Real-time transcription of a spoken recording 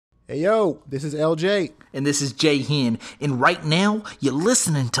Hey, yo, this is LJ. And this is Jay Hen. And right now, you're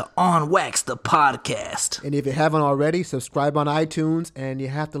listening to On Wax, the podcast. And if you haven't already, subscribe on iTunes, and you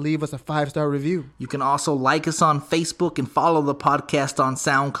have to leave us a 5-star review. You can also like us on Facebook and follow the podcast on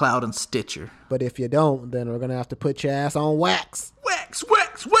SoundCloud and Stitcher. But if you don't, then we're going to have to put your ass on wax. Wax,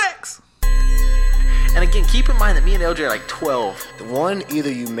 wax, wax! And again, keep in mind that me and LJ are like 12. One,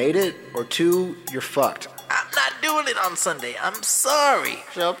 either you made it, or two, you're fucked. I'm not doing it on Sunday. I'm sorry.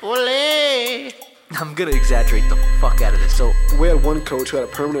 Chapole. I'm gonna exaggerate the fuck out of this. So We had one coach who had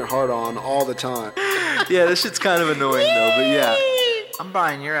a permanent hard-on all the time. yeah, this shit's kind of annoying though, but yeah. I'm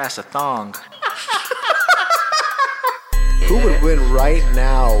buying your ass a thong. Who would win right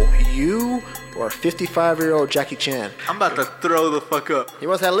now, you or 55-year-old Jackie Chan? I'm about to throw the fuck up. He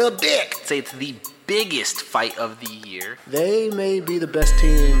must have a little dick. Say it's the biggest fight of the year. They may be the best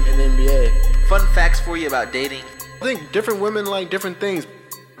team in the NBA. Fun facts for you about dating. I think different women like different things.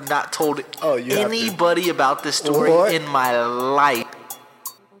 Not told You have to. anybody about this story What? in my life.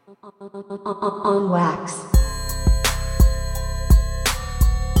 On wax.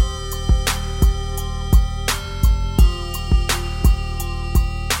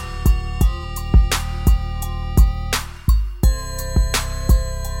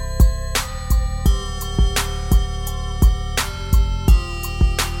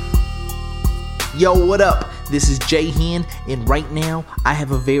 Yo, what up? This is Jay Hen, and right now I have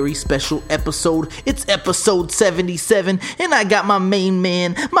a very special episode. It's episode 77, and I got my main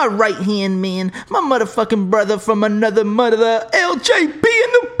man, my right hand man, my motherfucking brother from another mother, LJB in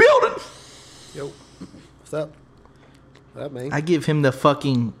the building. Yo, what's up? What up, man? I give him the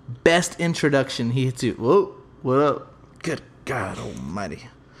fucking best introduction he hits it. Whoa, what up? Good God Almighty.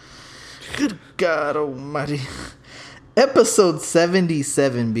 Good God Almighty. Episode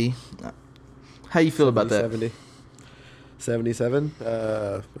 77, B. How you feel about that? 77.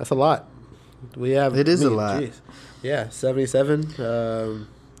 That's a lot. We have. It is a lot. Geez. Yeah, 77.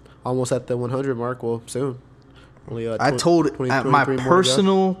 Almost at the 100 mark. Well, soon. Only. I told 20, my 23 more to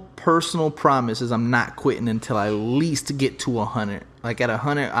go. personal promise is I'm not quitting until I at least get to 100. Like at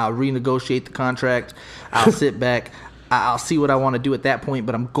 100, I'll renegotiate the contract. I'll sit back. I'll see what I want to do at that point.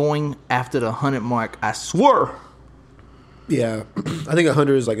 But I'm going after the 100 mark. I swear. Yeah, I think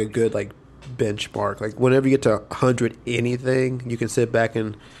 100 is like a good benchmark. Like whenever you get to 100 anything, you can sit back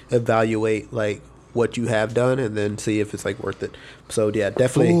and evaluate like what you have done and then see if it's like worth it. So yeah,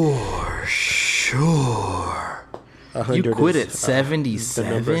 definitely For sure. 100. You quit is, at the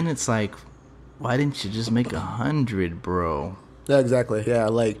number. 77. It's like, why didn't you just make 100, bro? Yeah, exactly. Yeah,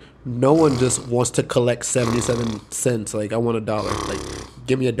 like no one just wants to collect 77 cents. Like I want $1. Like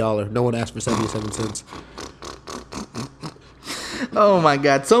give me $1. No one asked for 77 cents. Oh my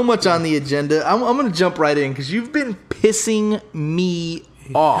God, so much on the agenda. I'm going to jump right in because you've been pissing me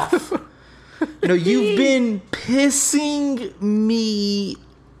off. You've been pissing me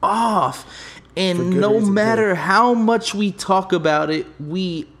off. And no reason, matter how much we talk about it,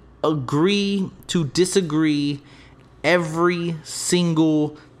 we agree to disagree every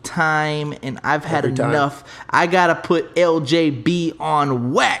single time. And I've had Every time. enough. I got to put LJB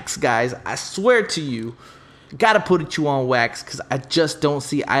on wax, guys. I swear to you. Gotta put you on wax because I just don't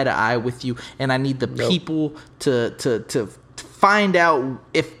see eye to eye with you, and I need the people to find out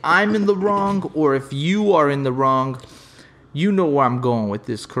if I'm in the wrong or if you are in the wrong. You know where I'm going with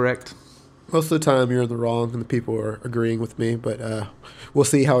this, correct? Most of the time you're in the wrong and the people are agreeing with me, but we'll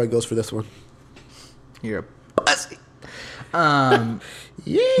see how it goes for this one. You're a pussy.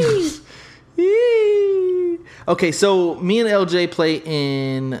 Yee! Yee. Okay, so me and LJ play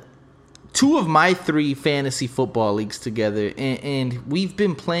in 2 of my 3 fantasy football leagues together, and we've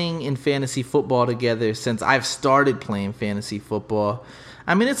been playing in fantasy football together since I've started playing fantasy football.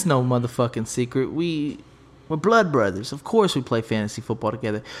 I mean, it's no motherfucking secret. We're blood brothers. Of course we play fantasy football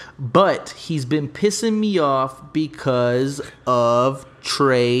together. But he's been pissing me off because of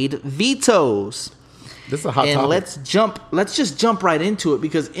trade vetoes. This is a hot And topic. let's just jump right into it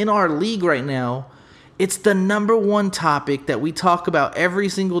because in our league right now, it's the number one topic that we talk about every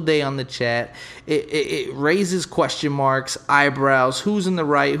single day on the chat. It raises question marks, eyebrows, who's in the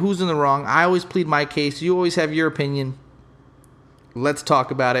right, who's in the wrong. I always plead my case. You always have your opinion. Let's talk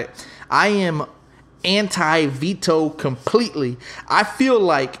about it. I am anti-veto completely. I feel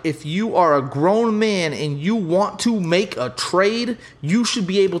like if you are a grown man and you want to make a trade, you should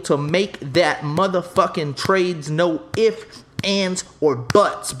be able to make that motherfucking trades, no ifs, ands, or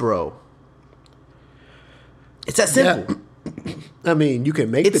buts, bro. It's that simple. Yeah. I mean, you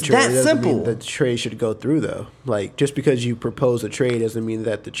can make It's the trade. that It doesn't mean simple. the trade should go through, though. Like, just because you propose a trade doesn't mean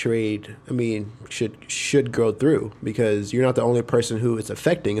that the trade, should go through, because you're not the only person who it's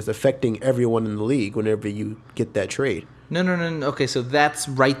affecting. It's affecting everyone in the league whenever you get that trade. No. Okay, so that's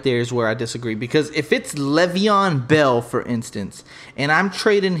right there is where I disagree. Because if it's Le'Veon Bell, for instance, and I'm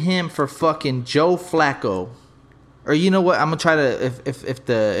trading him for fucking Joe Flacco, or you know what? I'm gonna try to if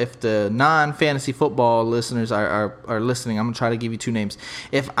the non-fantasy football listeners are listening, I'm gonna try to give you two names.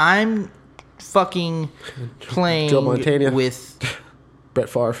 If I'm fucking playing Joe Montana. with Brett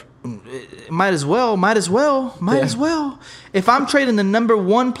Favre. Might as well. If I'm trading the number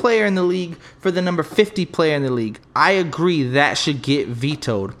 1 player in the league for the number 50 player in the league, I agree that should get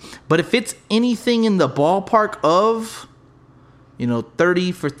vetoed. But if it's anything in the ballpark of,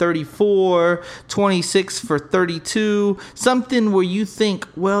 30 for 34, 26 for 32, something where you think,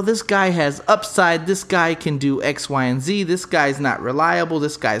 well, this guy has upside, this guy can do X, Y, and Z, this guy's not reliable,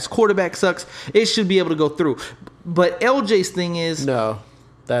 this guy's quarterback sucks, it should be able to go through. But LJ's thing is... No,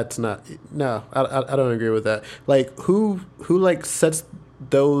 that's not. No, I don't agree with that. Like, who like sets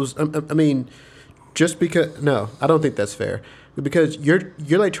those? I mean, just because. No, I don't think that's fair. Because you're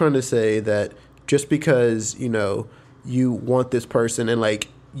like trying to say that just because you want this person and like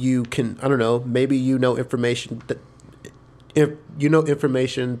you can, I don't know, maybe information that. If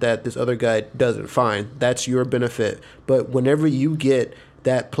information that this other guy doesn't find, that's your benefit. But whenever you get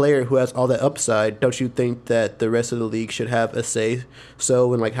that player who has all that upside, don't you think that the rest of the league should have a say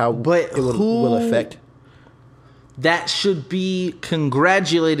so in like how it will affect? That should be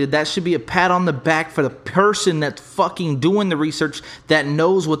congratulated. That should be a pat on the back for the person that's fucking doing the research, that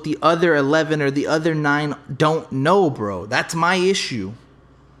knows what the other 11 or the other 9 don't know, bro. That's my issue.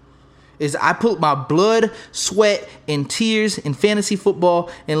 Is I put my blood, sweat, and tears in fantasy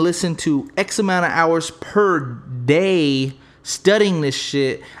football and listen to X amount of hours per day studying this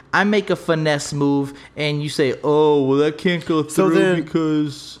shit. I make a finesse move and you say, oh, well, that can't go through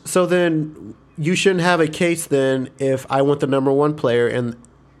because... So then you shouldn't have a case then if I want the number 1 player and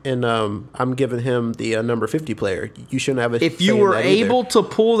I'm giving him the number 50 player. You shouldn't have a If you were able to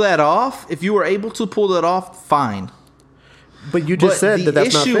pull that off, fine. But you just said that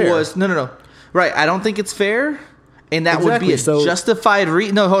that's not fair. The issue was... No. Right, I don't think it's fair. And that would be a justified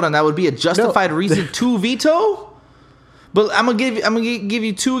reason... No, hold on. That would be a justified reason to veto? But I'm gonna give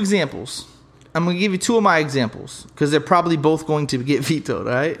you 2 examples. I'm gonna give you 2 of my examples because they're probably both going to get vetoed.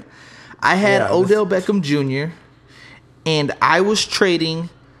 All right. I had Odell Beckham Jr. and I was trading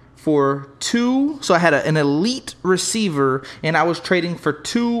for 2. So I had an elite receiver and I was trading for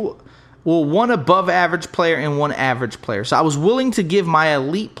 2. Well, 1 above average player and 1 average player. So I was willing to give my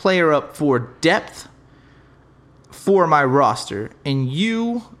elite player up for depth for my roster, and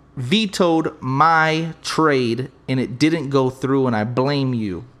you vetoed my trade and it didn't go through, and I blame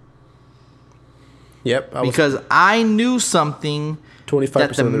you. Yep. Because I knew something 25%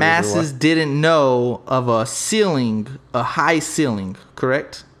 that the masses didn't know of a high ceiling,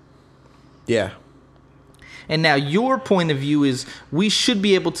 correct? Yeah. And now your point of view is we should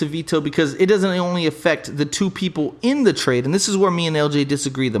be able to veto because it doesn't only affect the 2 people in the trade, and this is where me and LJ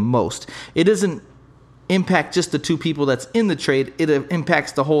disagree the most. It doesn't impact just the 2 people that's in the trade. It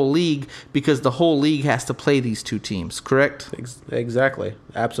impacts the whole league because the whole league has to play these 2 teams, correct? Exactly.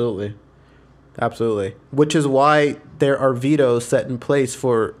 Absolutely. Which is why there are vetoes set in place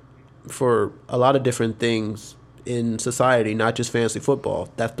for a lot of different things in society, not just fantasy football.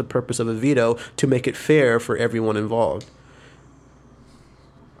 That's the purpose of a veto, to make it fair for everyone involved.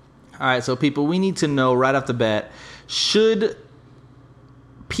 All right, so people, we need to know right off the bat, should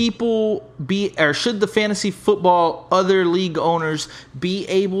the fantasy football other league owners be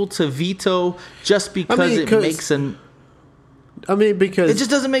able to veto just because because it just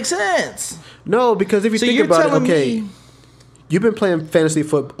doesn't make sense. No, because if you think about it, you've been playing fantasy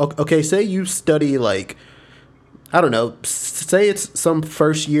football. Okay, say you study like, I don't know, say it's some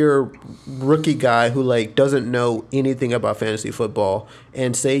first year rookie guy who like doesn't know anything about fantasy football,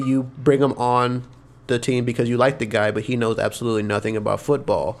 and say you bring him on the team because you like the guy, but he knows absolutely nothing about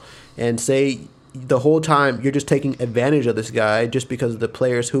football, and say the whole time you're just taking advantage of this guy just because of the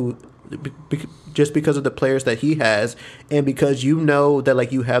players that he has, and because you know that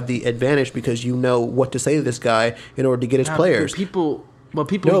like you have the advantage because you know what to say to this guy in order to get his players. People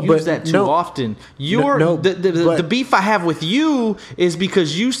use that too often. The beef I have with you is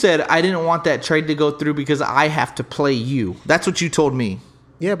because you said I didn't want that trade to go through because I have to play you. That's what you told me.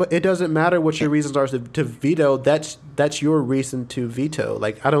 Yeah, but it doesn't matter what your reasons are to veto. That's your reason to veto.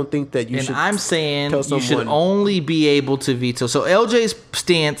 Like, I don't think that you should. And I'm saying tell you should someone- only be able to veto. So LJ's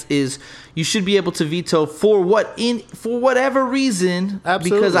stance is you should be able to veto for whatever reason,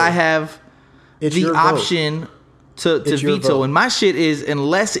 Absolutely. because I have It's the your vote. option to It's your veto. vote. And my shit is,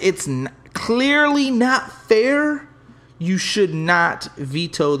 unless it's clearly not fair, you should not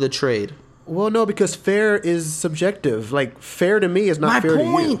veto the trade. Well, no, because fair is subjective. Like, fair to me is not My fair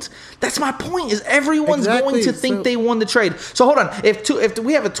point. That's my point. Is everyone's going Exactly, to think so- they won the trade? So hold on. If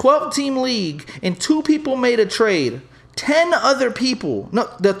we have a 12-team league and 2 people made a trade, 10 other people, no,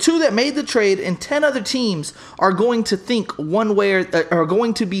 the 2 that made the trade and 10 other teams are going to think one way or are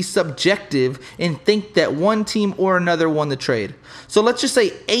going to be subjective and think that one team or another won the trade. So let's just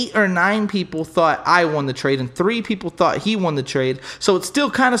say 8 or 9 people thought I won the trade and 3 people thought he won the trade. So it's still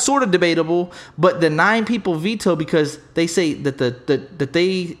kind of sort of debatable, but the 9 people veto because they say that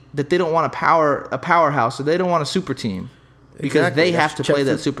they don't want a powerhouse, or they don't want a super team. Because Exactly. they That's have to play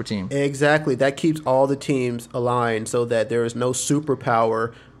that checks- super team. Exactly. That keeps all the teams aligned so that there is no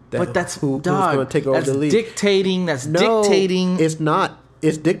superpower But that's who's dog. going to take over That's the league. dictating. That's No, dictating. It's not.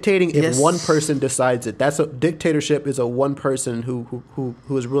 It's dictating if Yes. one person decides it. That's a dictatorship. Is a one person who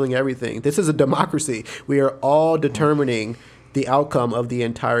is ruling everything. This is a democracy. We are all determining the outcome of the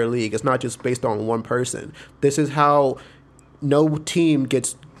entire league. It's not just based on one person. This is how no team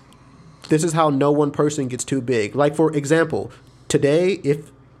gets. This is how no one person gets too big. Like, for example, today,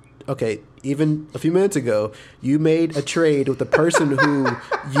 even a few minutes ago, you made a trade with a person who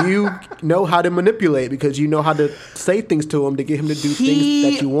you know how to manipulate because you know how to say things to him to get him to do He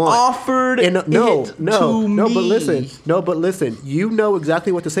things that you want. offered And it no, to but listen. You know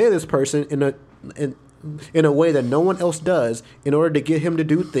exactly what to say to this person in a way that no one else does in order to get him to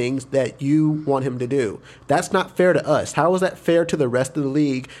do things that you want him to do. That's not fair to us. How is that fair to the rest of the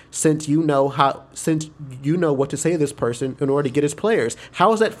league since you know what to say to this person in order to get his players?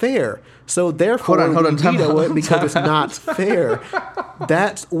 How is that fair? So therefore, Hold on, we time veto out. it because it's not fair.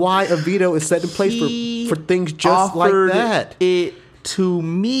 That's why a veto is set in place He for things just like offered that. it to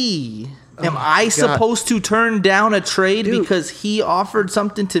me. Am I God. supposed to turn down a trade Dude. because he offered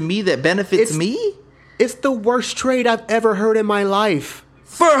something to me that benefits It's- me? It's the worst trade I've ever heard in my life.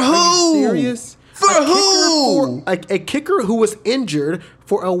 For who? Are you serious? For who? A kicker who was injured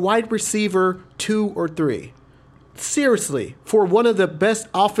for a wide receiver 2 or 3. Seriously, for one of the best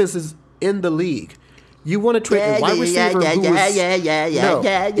offenses in the league. You want to trade a wide receiver who was...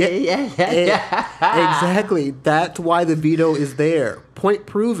 Exactly. That's why the veto is there. Point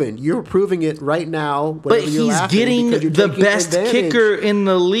proven. You're proving it right now. But whenever you're he's laughing getting because you're the taking best advantage. kicker in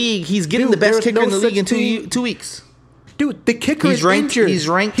the league. He's getting Dude, the best there's kicker no in the league in such thing. 2 weeks. Dude, the kicker He's is ranked. injured. He's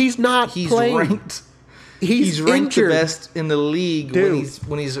ranked. He's not He's playing. ranked. He's ranked injured. the best in the league Dude.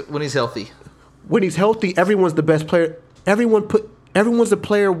 when he's healthy. When he's healthy, everyone's the best player. Everyone's the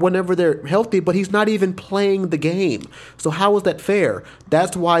player whenever they're healthy, but he's not even playing the game. So how is that fair?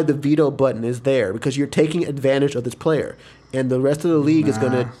 That's why the veto button is there, because you're taking advantage of this player. And the rest of the league is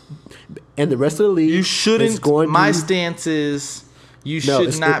going to... And the rest of the league You is shouldn't. going My to... stance is you No, should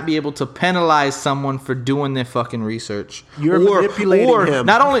it's- not be able to penalize someone for doing their fucking research. You're manipulating him.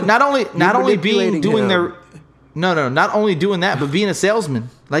 Not only manipulating doing him. their. No, not only doing that, but being a salesman.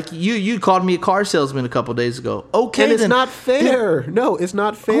 Like you called me a car salesman a couple days ago. Okay, And it's then. not fair. No, it's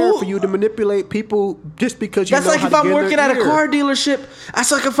not fair Who- for you to manipulate people just because you That's know like how if to I'm get in working their at a ear. car dealership. That's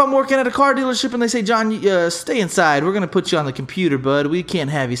like if I'm working at a car dealership and they say, John, stay inside. We're going to put you on the computer, bud. We can't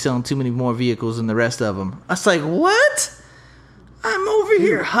have you selling too many more vehicles than the rest of them. I was like, what? I'm over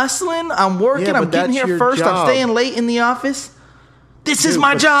here hustling. I'm working. Yeah, I'm but getting that's here your first. job. I'm staying late in the office. This is Dude,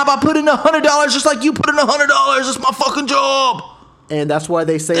 my but- job. I put in $100 just like you put in $100. It's my fucking job. And that's why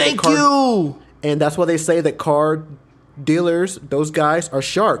they say Thank that car, you. And that's why they say that car dealers, those guys, are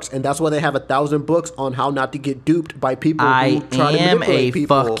sharks. And that's why they have 1,000 books on how not to get duped by people I who try to am manipulate a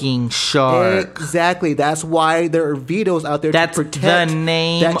people. fucking shark. Exactly. That's why there are vetoes out there That's to protect the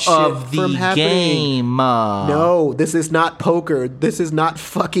name that shit of the from happening. game. No, this is not poker. This is not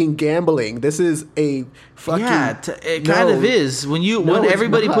fucking gambling. This is a fucking... Yeah, it kind of is. When No, it's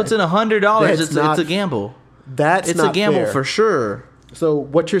everybody not. puts in $100, That's it's not- a gamble. That's It's not a gamble fair. for sure. So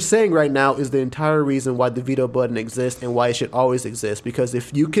what you're saying right now is the entire reason why the veto button exists and why it should always exist. Because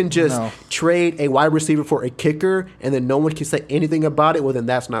if you can just No. trade a wide receiver for a kicker and then no one can say anything about it, well, then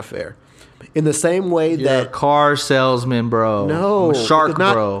that's not fair. In the same way You're a that... car salesman, bro. No. I'm a shark, because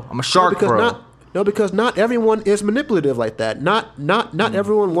not- bro. I'm a shark, because bro. No, because not everyone is manipulative like that. Not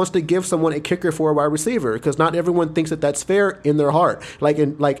everyone wants to give someone a kicker for a wide receiver because not everyone thinks that that's fair in their heart.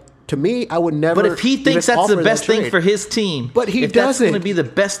 To me, I would never. But if he thinks that's the best thing for his team, but he if doesn't. That's going to be the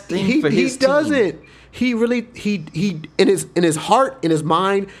best thing for his team. He doesn't. He really in his heart, in his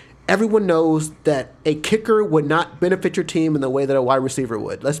mind, everyone knows that a kicker would not benefit your team in the way that a wide receiver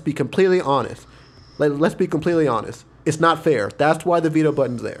would. Let's be completely honest. Let's be completely honest. It's not fair. That's why the veto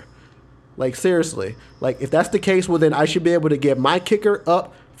button's there. Like, seriously. Like, if that's the case, well, then I should be able to give my kicker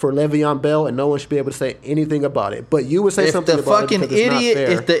up for Le'Veon Bell, and no one should be able to say anything about it. But you would say something about it because it's not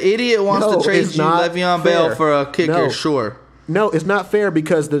fair. If the idiot wants to trade you Le'Veon Bell for a kicker, sure. No, it's not fair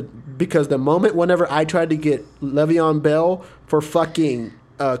because the moment whenever I tried to get Le'Veon Bell for fucking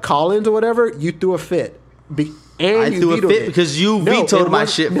Collins or whatever, you threw a fit. I threw a fit because you vetoed my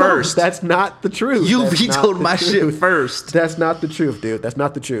shit first. That's not the truth. You vetoed my shit first. That's not the truth, dude. That's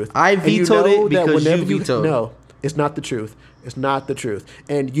not the truth. I vetoed it because you vetoed. No, it's not the truth. It's not the truth.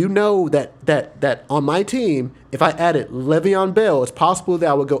 And you know that on my team, if I added Le'Veon Bell, it's possible that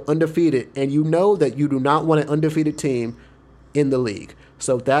I would go undefeated. And you know that you do not want an undefeated team in the league.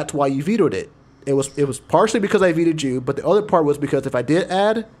 So that's why you vetoed it. It was partially because I vetoed you, but the other part was because if I did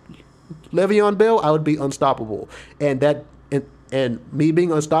add Le'Veon Bell, I would be unstoppable. And me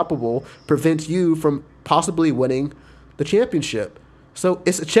being unstoppable prevents you from possibly winning the championship. So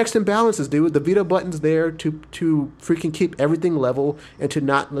it's a checks and balances, dude. The veto button's there to freaking keep everything level and to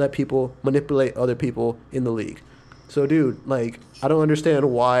not let people manipulate other people in the league. So, dude, like, I don't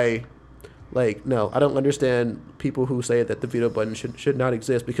understand why. Like, no, I don't understand people who say that the veto button should not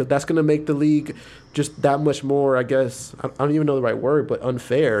exist because that's going to make the league just that much more, I guess, I don't even know the right word, but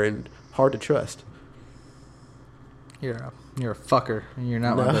unfair and hard to trust. You're a fucker, and you're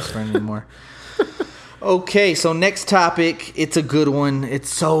not my best friend anymore. Okay, so next topic. It's a good one. It's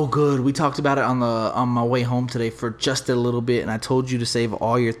so good. We talked about it on my way home today for just a little bit, and I told you to save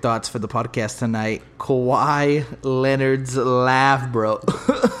all your thoughts for the podcast tonight. Kawhi Leonard's laugh, bro.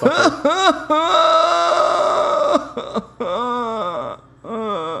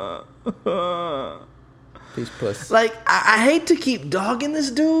 Peace, puss. Like, I hate to keep dogging this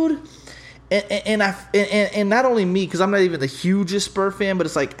dude. And not only me, because I'm not even the hugest Spur fan, but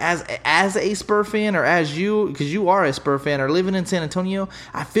it's like as a Spur fan or as you, because you are a Spur fan or living in San Antonio,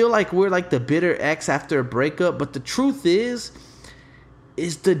 I feel like we're like the bitter ex after a breakup. But the truth is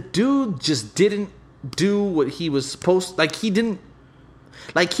the dude just didn't do what he was supposed. Like he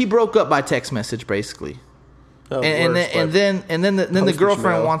broke up by text message basically. Oh, and then the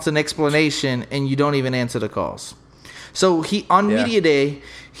girlfriend wants an explanation, and you don't even answer the calls. So media day,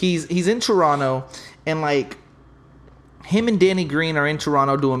 he's in Toronto, and like him and Danny Green are in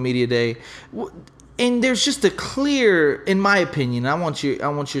Toronto doing media day, and there's just a clear, in my opinion, I want your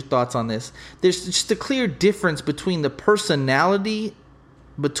thoughts on this. There's just a clear difference between the personality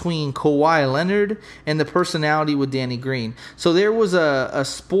between Kawhi Leonard and the personality with Danny Green. So there was a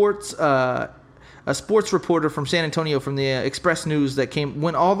sports reporter from San Antonio from the Express News that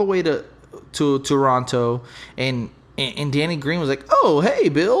went all the way to Toronto, and Danny Green was like, "Oh, hey,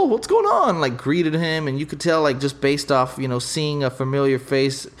 Bill, what's going on?" Like, greeted him, and you could tell, like, just based off, seeing a familiar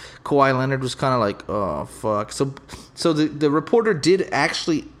face, Kawhi Leonard was kind of like, "Oh, fuck." So the reporter did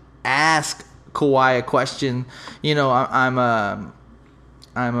actually ask Kawhi a question.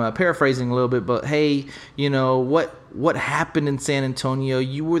 I'm paraphrasing a little bit, but hey, what happened in San Antonio?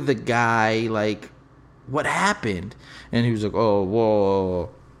 You were the guy. Like, what happened? And he was like, "Oh,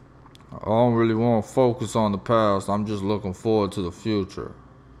 well, I don't really want to focus on the past. I'm just looking forward to the future."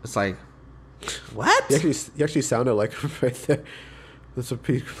 It's like, what? You actually sounded like him right there. To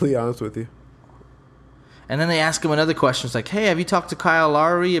be completely honest with you. And then they ask him another question. It's like, "Hey, have you talked to Kyle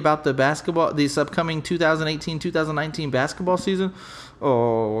Lowry about this upcoming 2018-2019 basketball season?"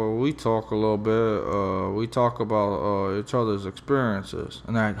 "Oh, we talk a little bit. We talk about each other's experiences."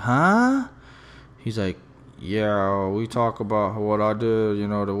 And they're like, "Huh?" He's like, "Yeah, we talk about what I did,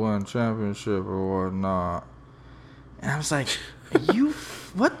 to win championship or whatnot." And I was like,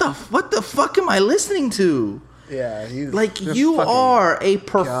 what the fuck am I listening to? Yeah, he's like, you are a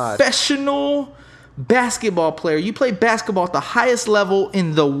professional basketball player. You play basketball at the highest level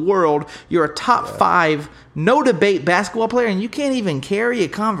in the world. You're a top 5, no debate basketball player, and you can't even carry a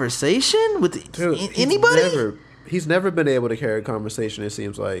conversation with anybody? He's never been able to carry a conversation, it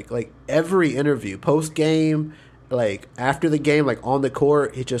seems like. Like, every interview, post-game, like, after the game, like, on the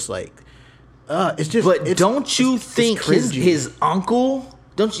court, it's just like, it's just... But don't you think his uncle...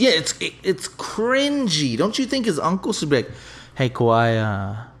 It's cringy. Don't you think his uncle should be like, "Hey,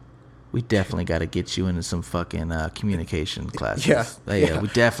 Kawhi, We definitely got to get you into some fucking communication classes. Yeah. We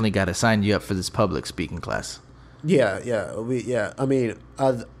definitely got to sign you up for this public speaking class. Yeah. I mean,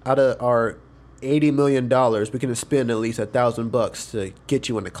 out of our $80 million, we can spend at least $1,000 to get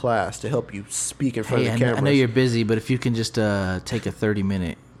you in a class to help you speak in front of the cameras. I know you're busy, but if you can just take a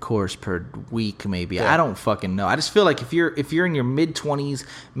 30-minute course per week, maybe. I don't fucking know. I just feel like if you're in your mid-20s,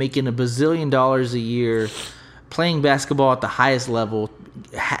 making $1 bazillion a year, playing basketball at the highest level,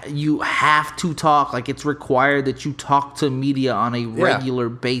 you have to talk. Like, it's required that you talk to media on a regular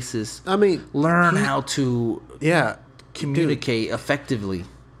basis. I mean, learn how to communicate effectively.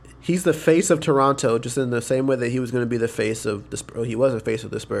 He's the face of Toronto, just in the same way that he was going to be the face of the Spurs. He was the face of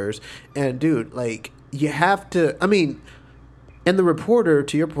the Spurs. And, dude, like, you have to... I mean, and the reporter,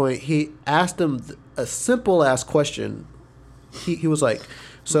 to your point, he asked him a simple-ass question. He was like...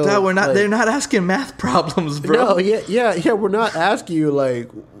 So we're not. Like, they're not asking math problems, bro. No, yeah. We're not asking you,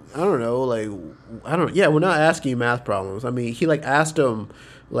 like, we're not asking you math problems. I mean, he, like, asked him,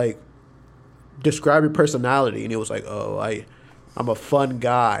 like, describe your personality. And he was like, I'm a fun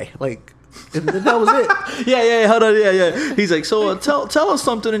guy. Like, and that was it. Yeah, hold on. Yeah. He's like, so tell us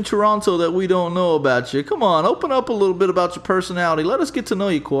something in Toronto that we don't know about you. Come on, open up a little bit about your personality. Let us get to know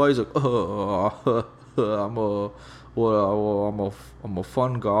you, Kawhi. He's like, I'm a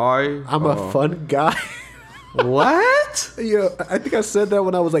fun guy. I'm a fun guy. What? Yeah, I think I said that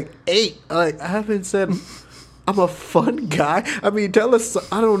when I was like 8. Like, I haven't said... I'm a fun guy. I mean, tell us.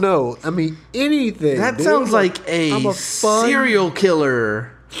 I don't know. I mean, anything. That sounds like a serial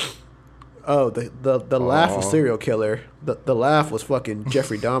killer. Oh, the laugh was serial killer. The laugh was fucking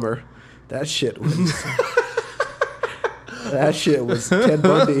Jeffrey Dahmer. That shit was. That shit was Ted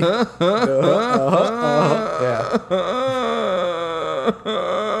Bundy. Yeah.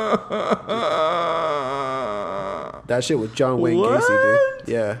 That shit was John Wayne Gacy,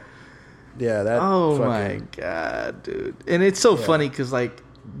 dude. Yeah. Yeah, that. Oh my god, dude! And it's so funny because like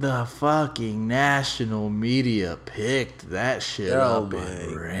the fucking national media picked that shit up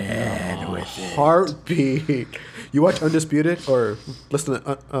and ran with it. Heartbeat. You watch Undisputed or listen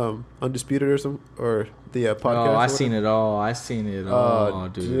to Undisputed or the podcast? Oh, I seen it all.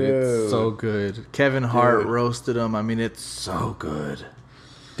 Dude. It's so good. Kevin Hart roasted him. I mean, it's so good.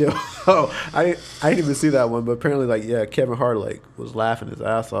 Dude, I didn't even see that one, but apparently, Kevin Hart was laughing his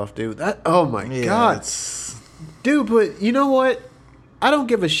ass off, dude. God, dude. But you know what? I don't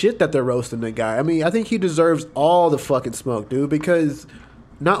give a shit that they're roasting the guy. I mean, I think he deserves all the fucking smoke, dude, because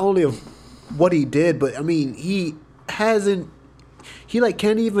not only of what he did, but I mean, he can't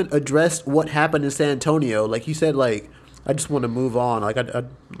even address what happened in San Antonio. Like he said, I just want to move on. I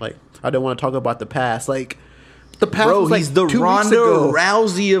don't want to talk about the past. The past Bro, was he's the Ronda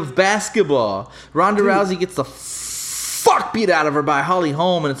Rousey of basketball. Ronda Rousey gets the fuck beat out of her by Holly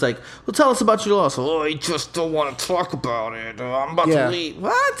Holm, and it's like, well, tell us about your loss. Oh, I just don't want to talk about it. I'm about to leave.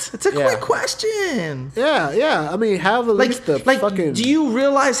 What? It's a quick question. Yeah. I mean, have at least the fucking... Do you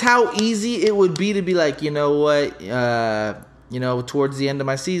realize how easy it would be to be like, you know what, towards the end of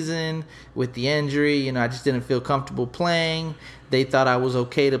my season with the injury, I just didn't feel comfortable playing. They thought I was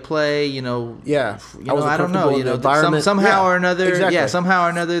okay to play, I don't know, somehow or another,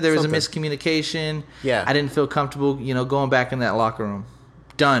 there was a miscommunication. Yeah, I didn't feel comfortable, going back in that locker room.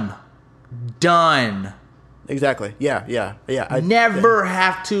 Done. Exactly. Yeah. I never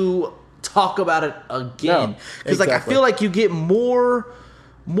have to talk about it again because I feel like you get more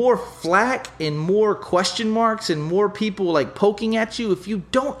flack and more question marks and more people poking at you if you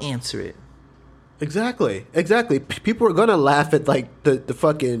don't answer it. Exactly. People are gonna laugh at the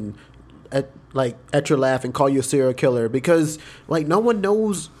fucking at your laugh and call you a serial killer because no one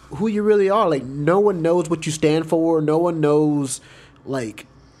knows who you really are. No one knows what you stand for. No one knows Kawhi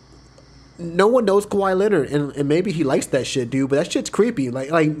Leonard, and maybe he likes that shit, dude. But that shit's creepy.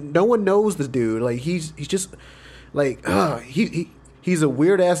 No one knows this dude. He's just he's a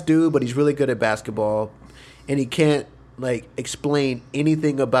weird ass dude, but he's really good at basketball, and he can't explain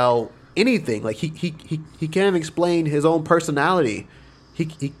anything about anything. He can't explain his own personality. He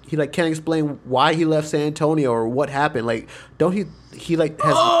can't explain why he left San Antonio or what happened. Don't he has...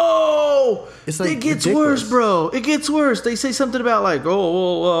 Oh! It's it gets ridiculous. Worse, bro. It gets worse. They say something about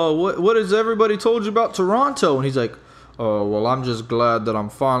what has everybody told you about Toronto? And he's like, oh, well, I'm just glad that I'm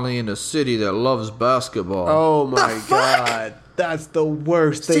finally in a city that loves basketball. Oh my God. That's the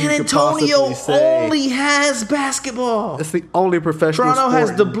worst thing you could possibly say. San Antonio only has basketball. It's the only professional Toronto sport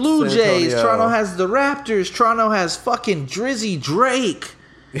has the Blue Jays. Antonio. Toronto has the Raptors. Toronto has fucking Drizzy Drake.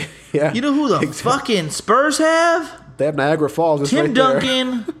 Yeah. You know who the fucking Spurs have? They have Niagara Falls. Tim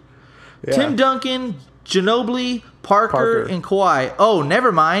Duncan. Tim Duncan, Ginobili, Parker, and Kawhi. Oh,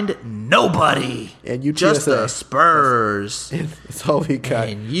 never mind. Nobody. And UTSA. Just the Spurs. That's all we got.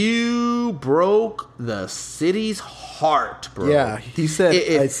 And you broke the city's heart, bro. Yeah, he said...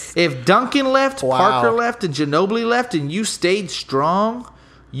 If Duncan left, Wow. Parker left, and Ginobili left, and you stayed strong,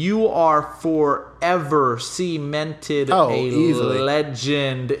 you are forever cemented easily.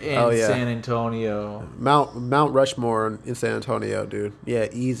 legend in San Antonio. Mount Rushmore in San Antonio, dude. Yeah,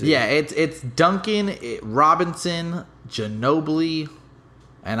 easy. Yeah, it's Duncan, Robinson, Ginobili,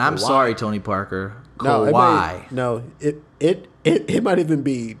 and I'm sorry, Tony Parker, Kawhi. It might even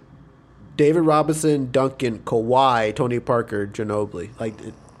be David Robinson, Duncan, Kawhi, Tony Parker, Ginobili. Like,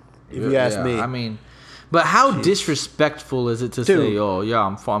 if you ask me, I mean, but how disrespectful is it to say, "Oh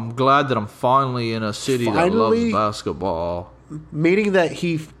yeah, I'm glad that I'm finally in a city that loves basketball." Meaning that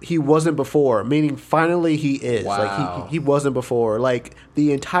he wasn't before. Meaning finally he is. Wow. Like he wasn't before. Like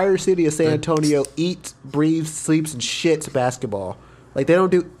the entire city of San Antonio eats, breathes, sleeps, and shits basketball. Like they don't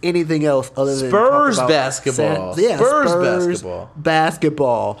do anything else other than Spurs talk about basketball. Spurs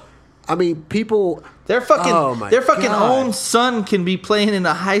basketball. I mean, people. Their fucking God. own son can be playing in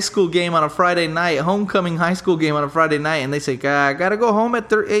a high school game on a Friday night, homecoming high school game on a Friday night, and they say, "I gotta go home at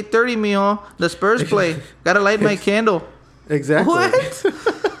 8:30, mijo. The Spurs play. Gotta light my candle." Exactly. What?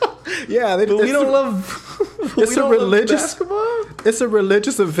 Yeah, we don't love. It's a religious basketball. It's a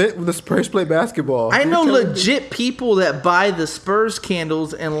religious event when the Spurs play basketball. I know legit people that buy the Spurs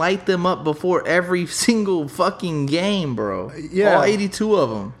candles and light them up before every single fucking game, bro. Yeah. All 82 of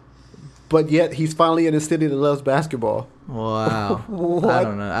them. But yet he's finally in a city that loves basketball. Wow. What I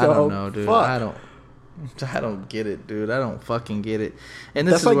don't know, dude. fuck? I don't get it, dude. I don't fucking get it. And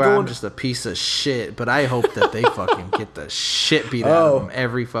this That's is like where I'm just a piece of shit, but I hope that they fucking get the shit beat out of them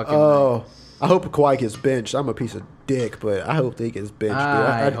every fucking night. I hope Kawhi gets benched. I'm a piece of dick, but I hope that he gets benched.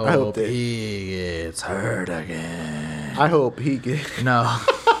 I hope that he gets hurt again. I hope he gets... No.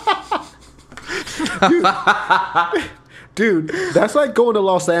 Dude, that's like going to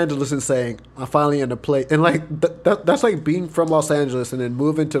Los Angeles and saying, I'm finally in a place. And like, that's like being from Los Angeles and then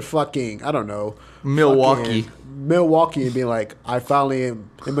moving to fucking, I don't know. Milwaukee and being like, I finally am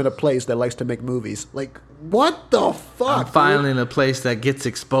in a place that likes to make movies. Like, what the fuck? I'm finally in a place that gets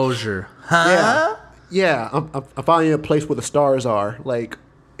exposure. Huh? Yeah. I'm finally in a place where the stars are. Like,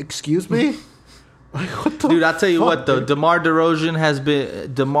 excuse me? Like, what the Dude, I'll tell you fuck, what though. dude? DeMar DeRozan has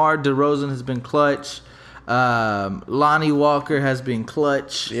been clutch. Lonnie Walker has been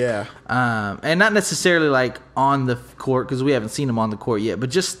clutch. Yeah. And not necessarily like on the court because we haven't seen him on the court yet, but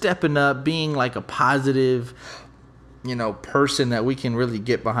just stepping up, being like a positive, person that we can really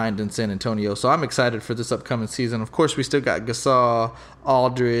get behind in San Antonio. So I'm excited for this upcoming season. Of course, we still got Gasol,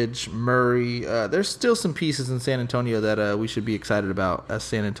 Aldridge, Murray. There's still some pieces in San Antonio that we should be excited about as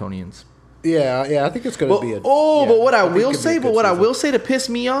San Antonians. Yeah, I think it's going to be a... but what I think it will could be say, a good season. will say to piss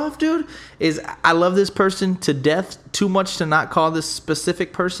me off, dude, is I love this person to death too much to not call this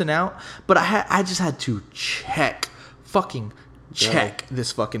specific person out, but I just had to check this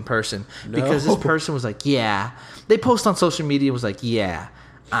fucking person because this person was like, yeah, they post on social media was like, yeah,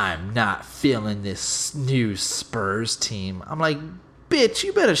 I'm not feeling this new Spurs team. I'm like, bitch,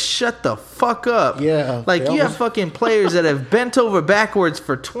 you better shut the fuck up. Yeah. Like, you have fucking players that have bent over backwards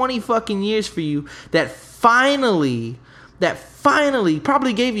for 20 fucking years for you that finally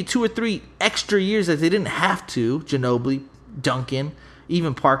probably gave you 2 or 3 extra years that they didn't have to. Ginobili, Duncan,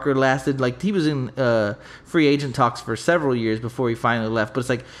 even Parker lasted. Like, he was in free agent talks for several years before he finally left. But it's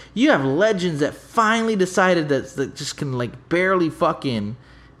like, you have legends that finally decided that just can, like, barely fucking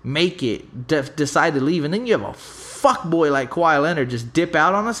make it, decide to leave. And then you have a fuckboy like Kawhi Leonard just dip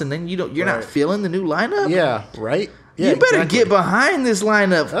out on us, and then you're not feeling the new lineup. Yeah, right. Yeah, you better get behind this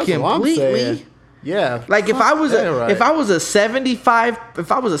lineup That's completely. what I'm saying. Yeah, like if I was right. if I was a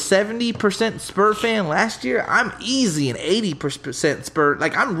 70% Spur fan last year, I'm easy an 80% Spur.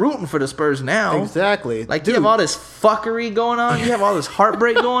 Like I'm rooting for the Spurs now. Exactly. Like Dude. you have all this fuckery going on, you have all this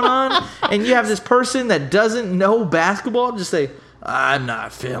heartbreak going on, and you have this person that doesn't know basketball just say, I'm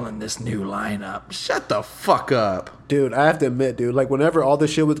not feeling this new lineup. Shut the fuck up. Dude, I have to admit, dude, like whenever all this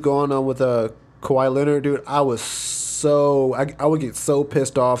shit was going on with Kawhi Leonard, dude, I would get so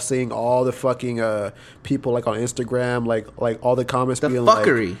pissed off seeing all the fucking people like on Instagram, like all the comments The being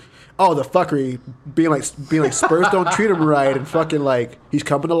fuckery. like, oh, the fuckery, being like Spurs don't treat him right, and fucking like he's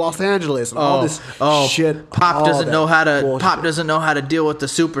coming to Los Angeles and all this shit. Pop doesn't know how to bullshit. deal with the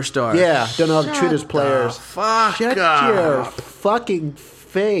superstars. Yeah, don't know how to treat his players. Fuck Shut up. your fucking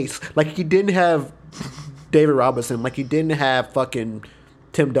face. Like he didn't have David Robinson. Like he didn't have fucking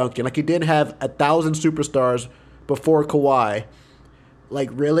Tim Duncan. Like he didn't have 1,000 superstars before Kawhi. Like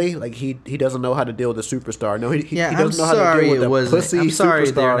really? Like he doesn't know how to deal with a superstar. No, he Yeah, doesn't know I'm how to sorry deal with it a wasn't. pussy I'm sorry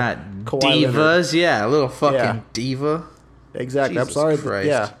superstar. they're not Kawhi divas. Leonard. Yeah, a little fucking Yeah. diva. Exactly. Jesus I'm sorry.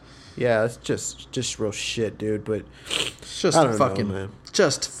 Christ. Yeah. It's just real shit, dude. But It's just I don't know, fucking, man.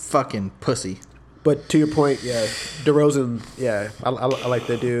 just fucking pussy. But to your point, yeah, DeRozan, yeah, I like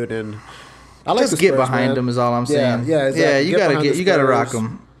the dude, and I like Just the get Spurs, behind man. him is all I'm saying. Yeah, exactly. Yeah, you gotta behind the you gotta rock Spurs.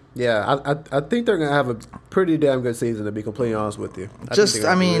 him. Yeah, I think they're gonna have a pretty damn good season. To be completely honest with you, Just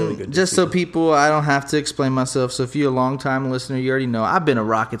so people, I don't have to explain myself. So if you're a long time listener, you already know I've been a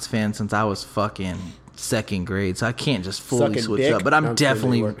Rockets fan since I was fucking second grade. So I can't just fully Sucking switch dick? up. But I'm I'm sure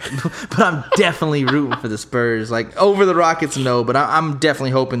definitely, they were. but I'm definitely rooting for the Spurs. Like over the Rockets, no. But I'm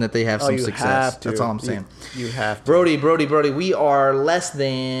definitely hoping that they have some you success. have to. That's all I'm saying. You have to. Brody, we are less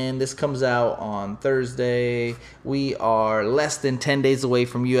than, this comes out on Thursday, we are less than 10 days away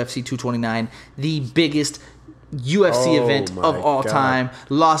from UFC 229, the biggest UFC Oh event my of all God. time,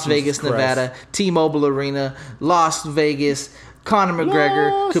 Las Jesus Vegas, Christ. Nevada, T-Mobile Arena, Las Vegas, Conor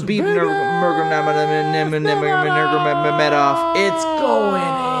McGregor, Las Khabib Vegas. Nurmagomedov. It's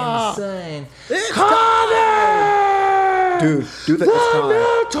going insane. It's Conor! Dude, that. It's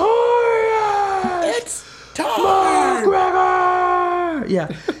time. Notorious! It's time. McGregor! Yeah.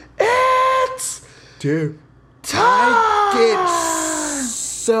 It's Dude, time!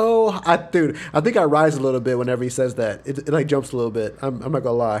 dude, I think I rise a little bit whenever he says that. It like jumps a little bit. I'm not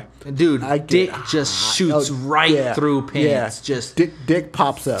gonna lie. Dude, I get Dick hot. just shoots right Yeah, through pants. yeah. Just Dick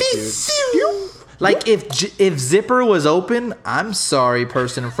pops up, dude. like if Zipper was open, I'm sorry,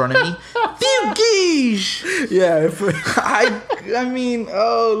 person in front of me. Phew, geesh. Yeah, I mean,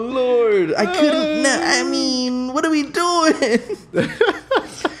 oh Lord, I couldn't. I mean, what are we doing?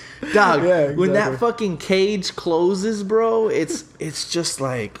 Dog, Yeah, when that exactly. fucking cage closes, bro, it's just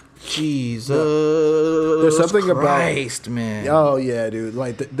like Jesus. There's something Christ, man. Oh yeah, dude.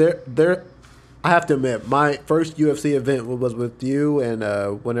 Like they're. I have to admit, my first UFC event was with you, and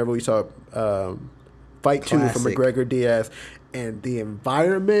whenever we saw Fight 2 from Classic. McGregor Diaz, and the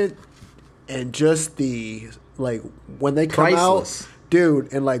environment, and just the like when they come Priceless. out,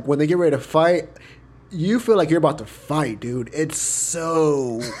 dude, and like when they get ready to fight, you feel like you're about to fight, dude. It's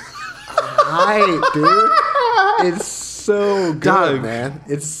so hype, dude. It's so good, Dog. man.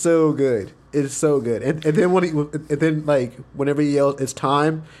 It's so good. It's so good. And then like whenever he yells, "It's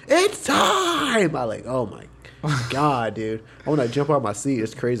time! It's time!" I like, oh my god, dude. I want to jump out of my seat.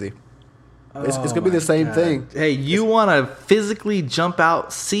 It's crazy. It's gonna be the same thing. Hey, you want to physically jump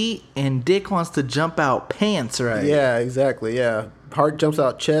out seat, and Dick wants to jump out pants, right? Yeah, exactly. Yeah, heart jumps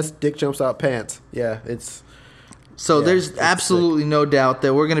out chest, dick jumps out pants. Yeah, it's So Yeah, there's it's absolutely no doubt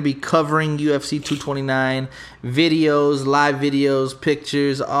that we're going to be covering UFC 229 videos, live videos,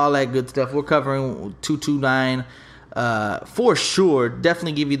 pictures, all that good stuff. We're covering 229 for sure.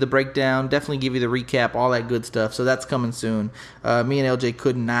 Definitely give you the breakdown, definitely give you the recap, all that good stuff. So that's coming soon. Me and LJ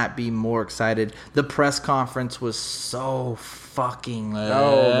could not be more excited. The press conference was so fucking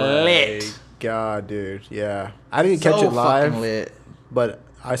lit. my god, dude. Yeah, I didn't So catch it live, fucking lit. but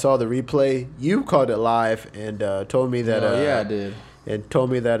I saw the replay. You called it live and told me that. Oh, yeah, I did. And told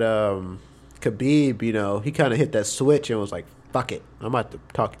me that Khabib, he kind of hit that switch and was like, "Fuck it, I'm about to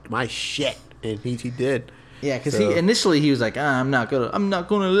talk my shit," and he did. Yeah, because So- he initially he was like, I'm not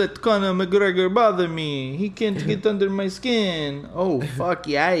gonna let Conor McGregor bother me. He can't get under my skin. Oh fuck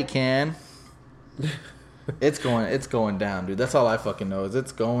yeah, he can. It's going down, dude. That's all I fucking know is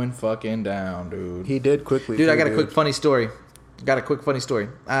it's going fucking down, dude. He did quickly. Dude, I too, got a quick funny story.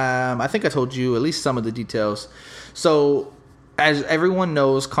 I think I told you at least some of the details. So, as everyone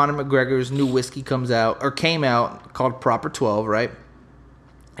knows, Conor McGregor's new whiskey came out called Proper 12, right?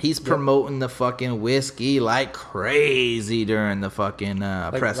 He's promoting the fucking whiskey like crazy during the fucking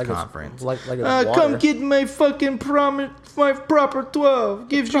press like conference. like it's Come water. get my fucking my Proper 12.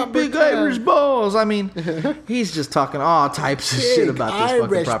 Gives you Proper big 12. Irish balls. I mean, he's just talking all types of shit about this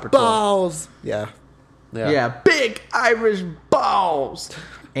fucking Irish Proper 12. balls. Yeah. Yeah, big Irish balls.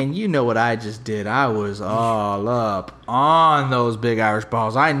 And you know what I just did? I was all up on those big Irish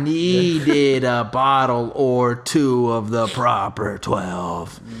balls. I needed a bottle or two of the Proper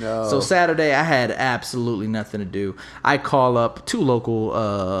 12. No. So Saturday, I had absolutely nothing to do. I call up two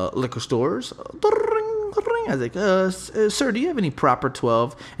local liquor stores. I was like, sir, do you have any Proper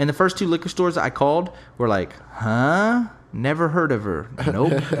 12? And the first two liquor stores I called were like, huh? Never heard of her.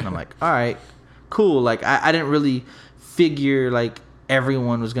 Nope. And I'm like, all right, cool. Like, I didn't really figure, like,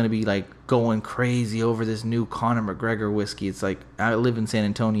 everyone was going to be, like, going crazy over this new Conor McGregor whiskey. It's like, I live in San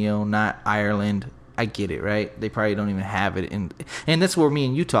Antonio, not Ireland. I get it, right? They probably don't even have it and that's where me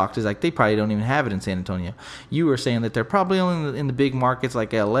and you talked, is like they probably don't even have it in San Antonio. You were saying that they're probably only in the big markets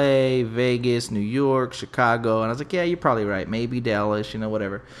like LA, Vegas, New York, Chicago, and I was like, yeah, you're probably right. Maybe Dallas,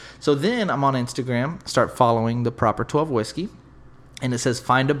 whatever. So then I'm on Instagram, start following the Proper 12 whiskey, and it says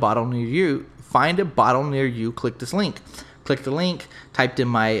find a bottle near you. Find a bottle near you. Click this link. Click the link, typed in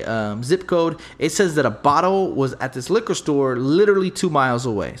my zip code. It says that a bottle was at this liquor store literally 2 miles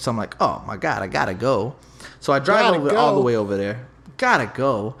away. So I'm like, oh my God, I gotta go. So I drive all the way over there. Gotta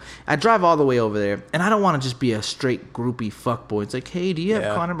go. I drive all the way over there, and I don't want to just be a straight groupie fuckboy. It's like, hey, do you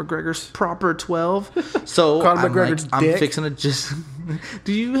have Conor McGregor's Proper 12? So I'm fixing to just,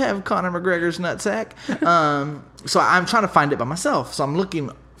 do you have Conor McGregor's nutsack? So I'm trying to find it by myself. So I'm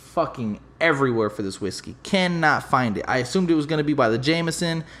looking fucking everywhere for this whiskey. Cannot find it. I assumed it was going to be by the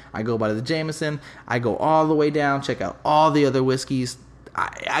Jameson. I go by the Jameson. I go all the way down, check out all the other whiskeys.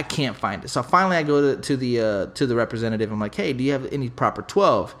 I can't find it. So finally I go to the representative. I'm like, hey, do you have any Proper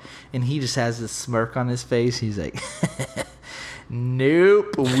 12? And he just has this smirk on his face. He's like,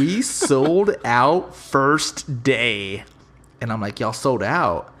 nope, we sold out first day. And I'm like, y'all sold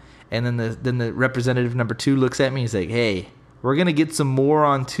out? And then the representative number 2 looks at me. He's like, hey, we're going to get some more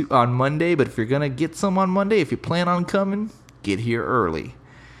on Monday, but if you're going to get some on Monday, if you plan on coming, get here early.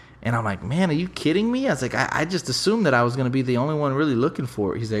 And I'm like, man, are you kidding me? I was like, I just assumed that I was going to be the only one really looking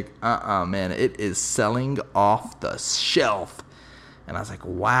for it. He's like, man, it is selling off the shelf. And I was like,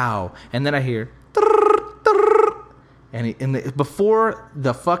 wow. And then I hear, and before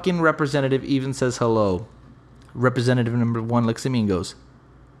the fucking representative even says hello, representative number 1 looks at me and goes,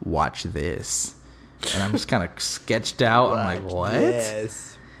 watch this. And I'm just kind of sketched out. I'm like, what?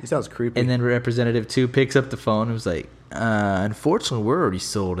 Yes. He sounds creepy. And then Representative 2 picks up the phone and was like, unfortunately, we're already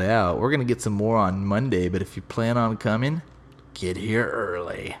sold out. We're going to get some more on Monday, but if you plan on coming, get here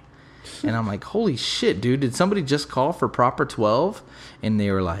early. And I'm like, holy shit, dude. Did somebody just call for Proper 12? And they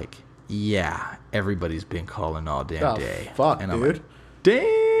were like, yeah, everybody's been calling all damn day. Fuck, and dude. I'm like,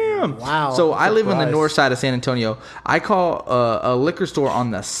 damn. Wow. So I live on the Surprise. north side of San Antonio. I call a liquor store on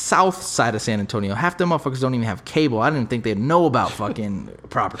the south side of San Antonio. Half the motherfuckers don't even have cable. I didn't even think they'd know about fucking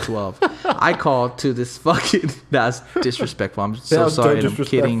Proper 12. I call to this fucking... That's disrespectful. I'm so sorry. I'm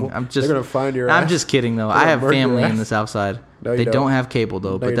kidding. They're gonna find your I'm ass. just kidding, though. I They're have gonna murder your family in ass. the south side. No, you They don't. don't have cable,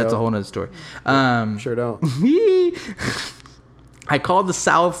 though, but you that's a don't. whole nother story. Sure don't. I called the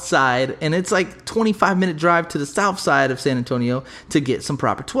south side, and it's like 25-minute drive to the south side of San Antonio to get some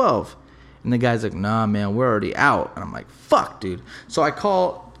Proper 12. And the guy's like, nah, man, we're already out. And I'm like, fuck, dude. So I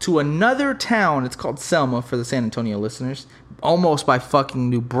call to another town. It's called Selma for the San Antonio listeners. Almost by fucking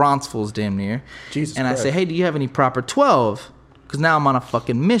New Braunfels, damn near. Jesus and Christ. I say, hey, do you have any Proper 12? Because now I'm on a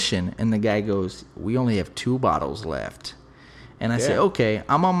fucking mission. And the guy goes, we only have 2 bottles left. And I say, okay,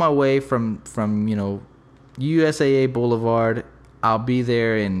 I'm on my way from USAA Boulevard. I'll be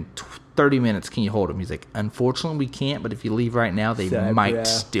there in 30 minutes. Can you hold them? He's like, unfortunately, we can't. But if you leave right now, they might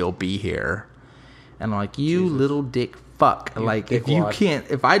still be here. And I'm like, you little dick fuck. Like, if you can't,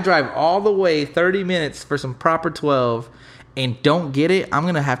 if I drive all the way 30 minutes for some Proper 12 and don't get it, I'm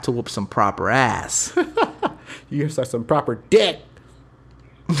going to have to whoop some proper ass. You start some proper dick.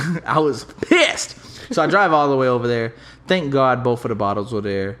 I was pissed. So I drive all the way over there. Thank God both of the bottles were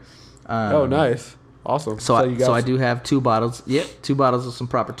there. Oh, nice. Awesome. So I do have 2 bottles. Yep, 2 bottles of some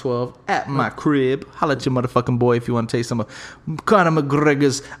Proper 12 at my crib. Holla at your motherfucking boy if you want to taste some of Conor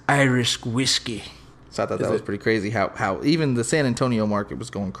McGregor's Irish whiskey. So I thought that was pretty crazy how even the San Antonio market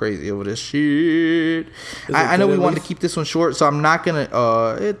was going crazy over this shit. I know we wanted to keep this one short, so I'm not going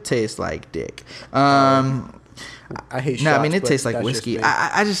to... it tastes like dick. I hate shots. No, I mean, it but tastes like that's whiskey. just me.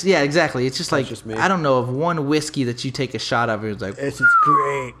 I just, yeah, exactly. It's just like, just me. I don't know of one whiskey that you take a shot of and it's like, It's just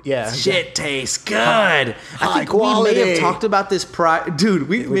great. Yeah. shit tastes good. I think quality. we may have talked about this prior. Dude,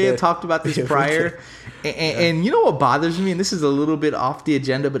 we may have did. talked about this Yeah, we prior. And you know what bothers me? And this is a little bit off the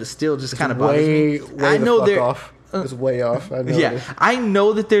agenda, but it still just kind of bothers me. Way the fuck off. It's way off. I know. Yeah, I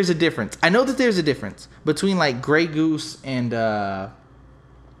know that there's a difference. I know that there's a difference between like Grey Goose and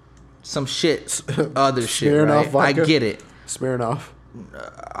some shit, other shit, Smirnoff right? vodka? I get it. Smirnoff.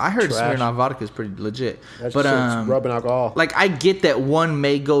 I heard Trash. Smirnoff vodka is pretty legit. That's but just rubbing alcohol. like I get that one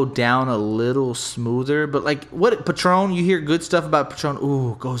may go down a little smoother, but like what Patron, you hear good stuff about Patron.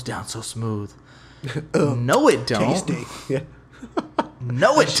 Ooh, goes down so smooth. No, it don't. Tasty. Yeah.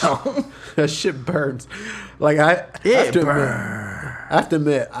 No, it don't. That shit burns. Like I have to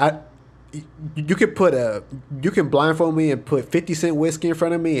admit, you can blindfold me and put 50-cent whiskey in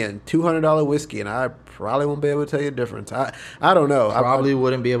front of me and $200 whiskey, and I probably won't be able to tell you the difference. I don't know. Probably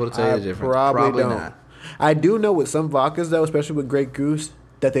wouldn't be able to tell you the difference. Probably don't. not. I do know with some vodkas though, especially with Grey Goose,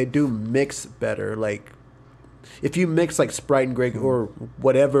 that they do mix better. Like if you mix like Sprite and Grey or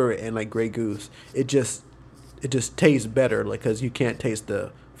whatever and like Grey Goose, it just tastes better. Like because you can't taste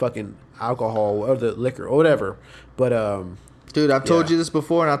the fucking alcohol or the liquor or whatever. But dude, I've told you this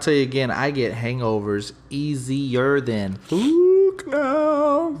before, and I'll tell you again. I get hangovers easier than.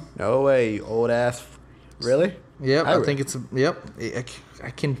 No way, you old ass. Really? Yep, I think it's yep. I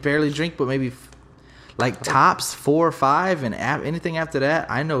can barely drink, but maybe like tops 4 or 5, and anything after that,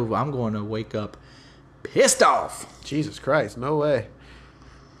 I know I'm going to wake up pissed off. Jesus Christ, no way.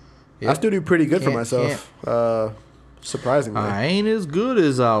 Yep. I still do pretty good for myself. Surprisingly, I ain't as good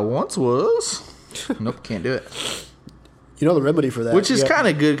as I once was. Nope, can't do it. You know the remedy for that, which is kind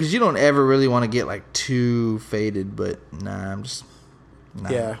of good because you don't ever really want to get like too faded. But nah, I'm just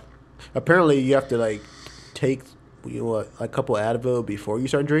yeah. Apparently, you have to like take a couple Advil before you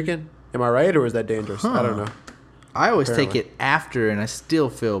start drinking. Am I right, or is that dangerous? I don't know. I always take it after, and I still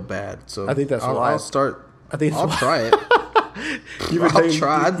feel bad. So I think that's I'll try it. You've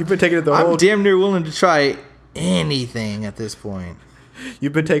been taking it the whole. I'm damn near willing to try anything at this point.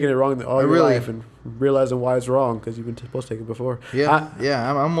 You've been taking it wrong all your life and realizing why it's wrong because you've been supposed to take it before. Yeah,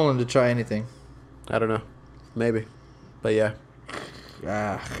 I'm willing to try anything. I don't know, maybe, but yeah.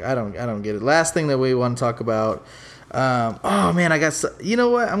 I don't get it. Last thing that we want to talk about. Oh man, you know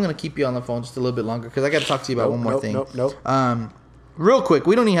what? I'm gonna keep you on the phone just a little bit longer because I got to talk to you about one more thing. Nope. Real quick,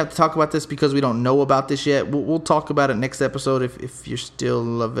 we don't even have to talk about this because we don't know about this yet. We'll talk about it next episode if you're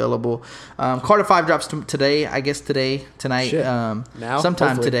still available. Carter 5 drops today, I guess tonight. Shit. Now?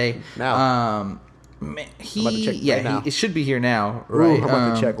 Sometime Hopefully. today. Now. It should be here now. Ooh, right? I'm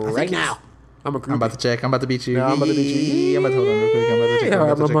about to check right now. I'm about to check. I'm about to beat you. No, I'm about to beat you. I'm about to hold on real quick. I'm about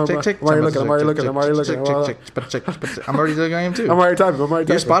to check. I'm already looking. I'm already looking. I am too. I'm already typing.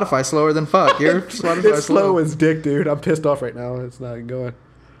 Your Spotify's slower than fuck. Your Spotify's it's slow as dick, dude. I'm pissed off right now. It's not going.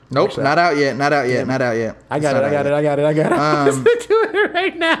 Nope, not out yet. Not out yet. I got it. I'm doing it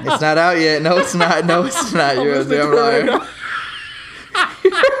right now. It's not out yet. No, it's not. You're a damn liar.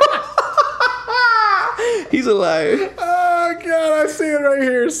 He's a liar. Oh god, I see it right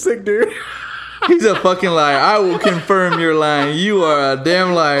here. Sick, dude. He's a fucking liar. I will confirm you're lying. You are a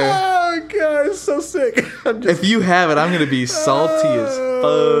damn liar. Oh god, it's so sick. If you have it, I'm gonna be salty as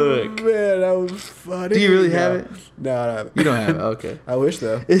fuck. Man, that was funny. Do you really have it? No. You don't have it. Okay. I wish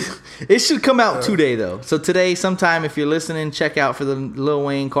though. It should come out today though. So today, sometime, if you're listening, check out for the Lil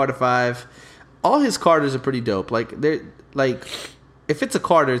Wayne Carter 5. All his Carters are pretty dope. Like if it's a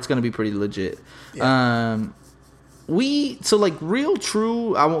Carter, it's gonna be pretty legit. Yeah. Real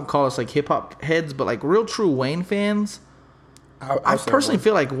true, I won't call us like hip hop heads, but like real true Wayne fans. I personally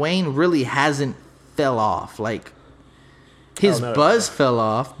feel like Wayne really hasn't fell off. Like his buzz fell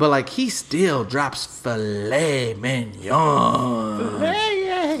off, but like he still drops filet mignon.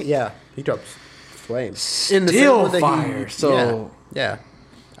 Yeah, he drops flames. Still fire. Yeah.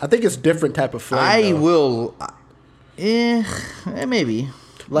 I think it's different type of flame.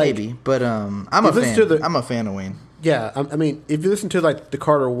 Maybe, but I'm a fan. I'm a fan of Wayne. Yeah, I mean, if you listen to like the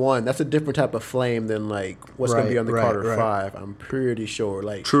Carter 1, that's a different type of flame than like what's going to be on the Carter 5. I'm pretty sure.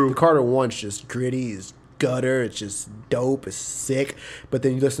 Like the Carter 1's just gritty, it's gutter, it's just dope, it's sick. But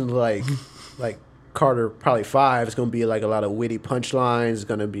then you listen to like Carter probably 5, it's going to be like a lot of witty punchlines, it's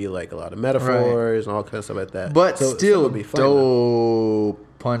going to be like a lot of metaphors and all kinds of stuff like that. But still be fun,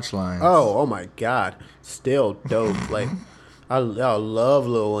 dope punchlines. Oh my god, still dope. Like I love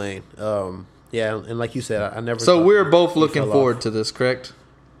Lil Wayne. Yeah, and like you said, I never. So we're both looking forward to this, correct?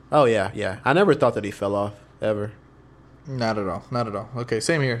 Oh yeah. I never thought that he fell off ever. Not at all. Okay,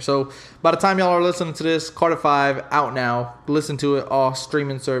 same here. So by the time y'all are listening to this, Carter 5 out now. Listen to it, all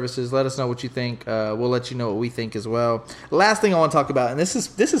streaming services. Let us know what you think. We'll let you know what we think as well. Last thing I want to talk about, and this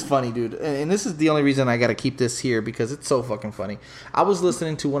is funny, dude. And this is the only reason I got to keep this here because it's so fucking funny. I was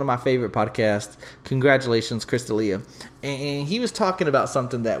listening to one of my favorite podcasts. Congratulations, Chris D'Elia. And he was talking about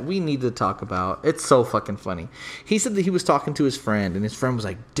something that we need to talk about. It's so fucking funny. He said that he was talking to his friend, and his friend was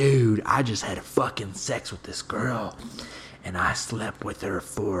like, dude, I just had fucking sex with this girl, and I slept with her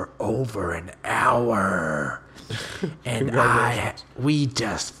for over an hour. And we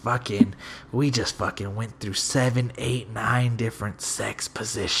just fucking went through 7, 8, 9 different sex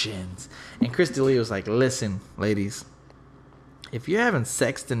positions. And Chris D'Elia was like, listen, ladies, if you're having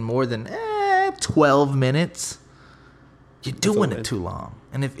sex in more than 12 minutes, you're doing it too long.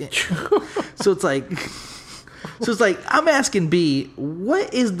 And so it's like I'm asking B,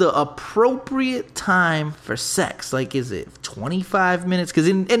 what is the appropriate time for sex? Like, is it 25 minutes? Because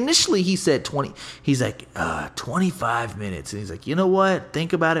initially he said 20. He's like 25 minutes, and he's like, you know what?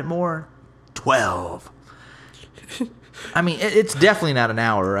 Think about it more. 12. I mean, it's definitely not an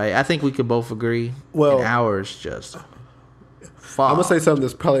hour, right? I think we could both agree. Well, an hour is just. Fuck. I'm gonna say something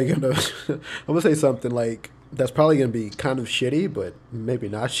that's probably gonna. I'm gonna say something like that's probably gonna be kind of shitty, but maybe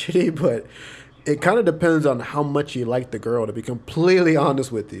not shitty. But it kind of depends on how much you like the girl. To be completely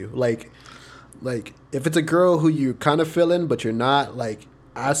honest with you, like if it's a girl who you kind of feeling, but you're not, like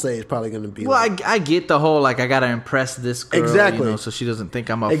I say, it's probably gonna be. Well, like, I get the whole like I gotta impress this girl, exactly, you know, so she doesn't think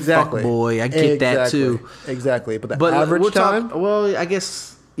I'm a exactly. fuck boy. I get that too. Exactly, but the average time. Well, I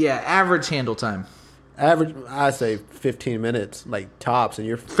guess average handle time. Average, I say 15 minutes, like tops, and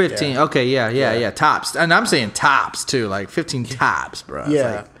you're 15. Yeah. Okay, yeah, tops, and I'm saying tops too, like 15 tops, bro.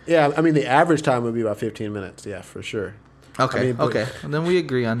 Yeah, yeah. I mean, the average time would be about 15 minutes. Yeah, for sure. Okay, I mean, okay. And then we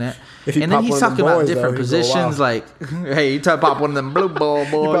agree on that. And If then he's talking about different though, positions, like, hey, you pop one of them blue ball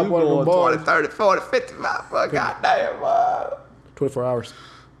boys, pop you one of them going boys. 20, 30, 40, 55, fuck, goddamn, 24 hours.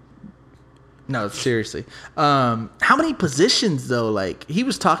 No, seriously. How many positions though? Like he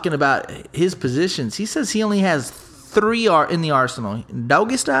was talking about his positions. He says he only has 3 in the arsenal: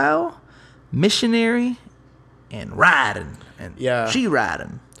 doggy style, missionary, and riding. And she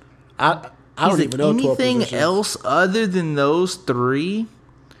riding. I don't even know 12 anything positions. else other than those 3.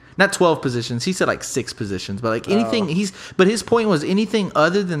 Not 12 positions. He said like 6 positions, but like anything But his point was anything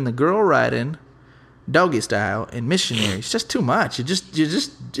other than the girl riding, doggy style, and missionary. It's just too much. It's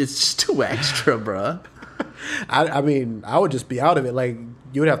just too extra, bro. I mean, I would just be out of it. Like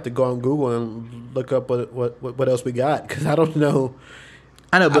you would have to go on Google and look up what else we got, because I don't know.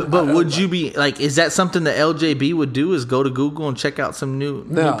 I know, but would you be like? Is that something that LJB would do? Is go to Google and check out some new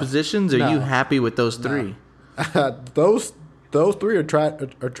positions? Or are you happy with those 3? Those 3 are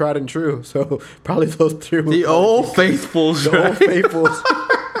tried and true. So probably those 3. The old faithfuls. The old faithfuls.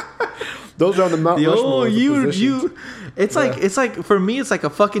 Those are on the Mount Rushmore. It's like for me, it's like a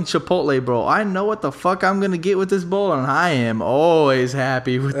fucking Chipotle, bro. I know what the fuck I'm gonna get with this bowl, and I am always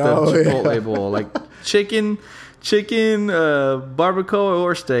happy with the Chipotle bowl. Like chicken, barbacoa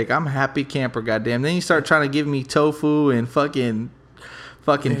or steak. I'm happy camper, goddamn. Then you start trying to give me tofu and fucking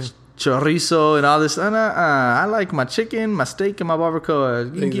chorizo and all this. I like my chicken, my steak, and my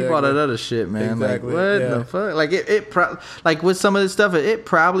barbacoa. You can keep all that other shit, man. Exactly. Like what the fuck? Like like with some of this stuff, it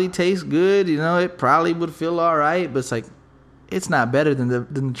probably tastes good. You know, it probably would feel all right, but it's like it's not better than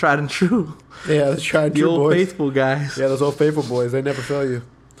the tried and true. Yeah, the tried and true the old boys. faithful guys. Yeah, those old faithful boys. They never fail you.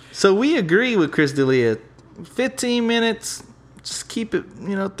 So we agree with Chris D'Elia. 15 minutes. Just keep it,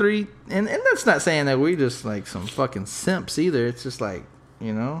 3. And that's not saying that we just like some fucking simps either. It's just like,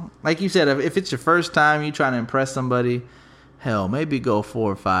 like you said, if it's your first time, you trying to impress somebody, hell, maybe go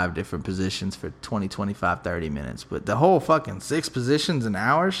 4 or 5 different positions for 20, 25, 30 minutes. But the whole fucking 6 positions an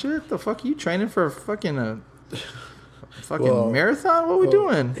hour shit, the fuck are you training for a fucking marathon? What are we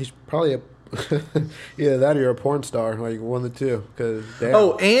doing? He's probably either that or you're a porn star, like one of the two. Cause damn.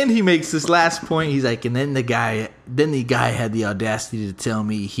 Oh, and he makes this last point. He's like, and then the guy had the audacity to tell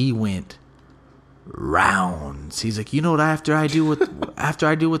me he went rounds. He's like, you know what after I do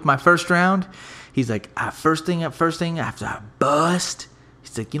with my first round? He's like, first thing after I bust.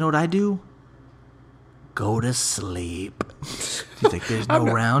 He's like, you know what I do? Go to sleep. He's like, there's no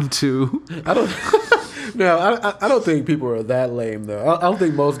round 2. I don't think people are that lame though. I don't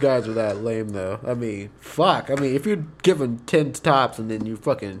think most guys are that lame though. I mean, fuck. I mean, if you're given 10 tops and then you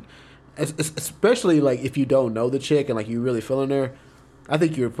fucking, especially like if you don't know the chick and like you really feeling her, I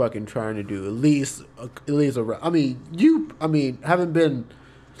think you're fucking trying to do at least a. I mean, having been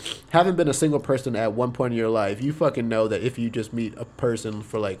a single person at one point in your life, you fucking know that if you just meet a person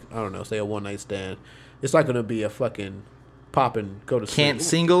for like, I don't know, say a one night stand, it's not gonna be a fucking pop and go to sleep.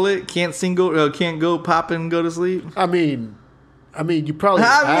 Can't go pop and go to sleep. I mean, you probably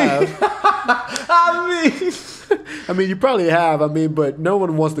have. I mean, you probably have. I mean, but no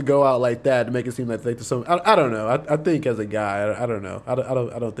one wants to go out like that to make it seem like there's some. I don't know. I think as a guy, I don't know. I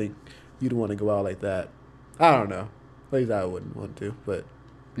don't think you'd want to go out like that. I don't know. At least I wouldn't want to. But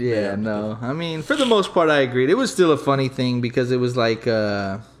yeah, no. I mean, for the most part, I agreed. It was still a funny thing because it was like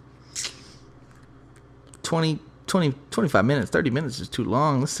 25 minutes, 30 minutes is too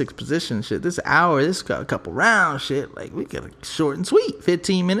long. This 6 position shit. This hour, this got a couple rounds shit. Like, we got a short and sweet.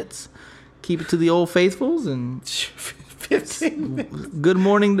 15 minutes. Keep it to the old faithfuls and 15 minutes. Good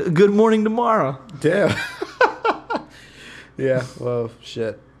morning tomorrow. Damn. Yeah, well,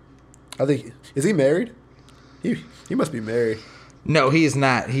 shit. I think, is he married? He must be married. No, he is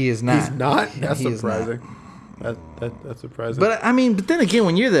not. He is not. He's not? That's He is surprising. That's surprising. But I mean, but then again,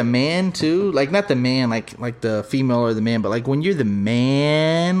 when you're the man too, like not the man, like the female or the man, but like when you're the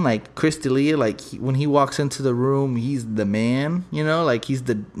man, like Chris D'Elia, like when he walks into the room, he's the man, like he's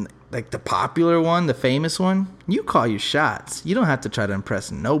the like the popular one, the famous one, you call your shots. You don't have to try to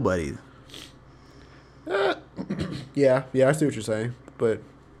impress nobody. Yeah, I see what you're saying, but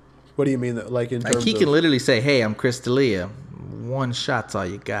what do you mean that, like, in Like terms he of... can literally say, "Hey, I'm Chris D'Elia. One shot's all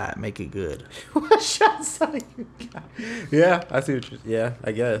you got. Make it good." What shots are you got? Yeah, I see what you're... Yeah,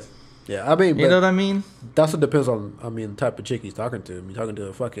 I guess. Yeah, I mean, You know what I mean? that's what depends on, I mean, the type of chick he's talking to. He's talking to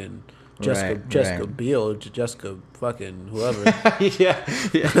a fucking Jessica right. Biel, Jessica fucking whoever. yeah.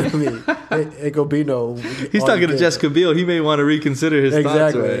 I mean, it could be no... He's talking to Jessica Biel. He may want to reconsider his thoughts.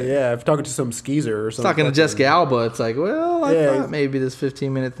 Exactly, Right? yeah. If you're talking to some skeezer or something. Talking to Jessica Alba, it's like, well, I Yeah. thought maybe this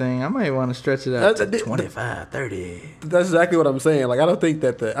 15-minute thing, I might want to stretch it out to That's- 25, 30. That's exactly what I'm saying. Like, I don't think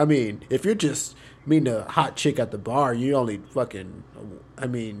that I mean, if you're just meeting a hot chick at the bar, you only fucking... I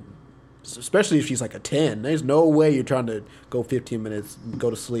mean... Especially if she's like a 10. There's no way you're trying to go 15 minutes and go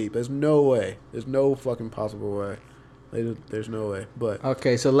to sleep. There's no way. There's no fucking possible way. There's no way. But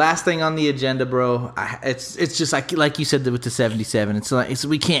Okay, so last thing on the agenda, bro. It's just like you said with the 77. It's like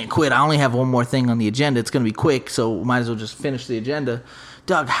we can't quit. I only have one more thing on the agenda. It's gonna be quick, so might as well just finish the agenda.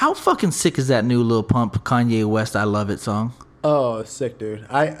 Doug, how fucking sick is that new Lil Pump Kanye West "I Love It" song? oh, it's sick, dude.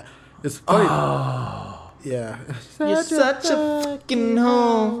 It's funny. Yeah. You're such a fucking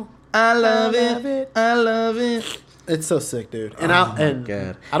hoe. I love it. I love it. It's so sick, dude. And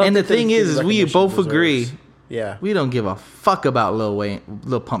God. and the And thing is we both agree. Yeah. We don't give a fuck about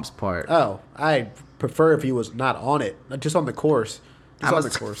Lil Pump's part. Oh, I prefer if he was not on it, not just on the course. Just I'm on a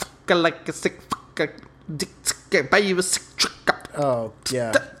the course. fucker like a sick fucker. Buy you a sick truck. Oh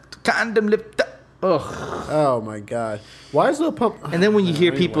yeah. Condom lift up. Ugh. Oh my god. Why is Lil Pump? And then when you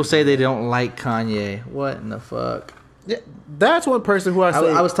hear Anyway. people say they don't like Kanye, what in the fuck? Yeah, that's one person who I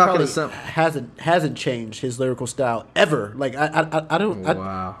say I was talking to probably some- hasn't changed his lyrical style ever. Like I don't.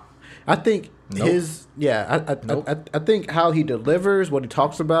 Wow. I think Nope. his Nope. I think how he delivers, what he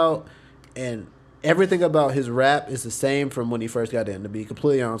talks about, and everything about his rap is the same from when he first got in. To be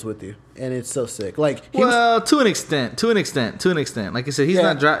completely honest with you, and it's so sick. Like he was, Well, to an extent. Like I said, he's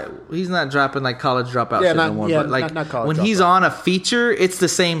Yeah. not dropping like college dropout Yeah, shit not- no more. yeah, but like not college when he's dropout. on a feature, it's the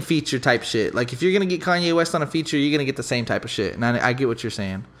same feature type shit. Like if you're gonna get Kanye West on a feature, you're gonna get the same type of shit. And I get what you're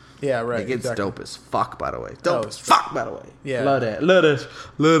saying. yeah, right. Like it's exactly. dope as fuck, by the way. Dope Oh, as fuck, by the way. Yeah. Love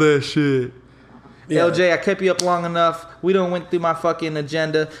that shit. Yeah. LJ, I kept you up long enough. We done went through my fucking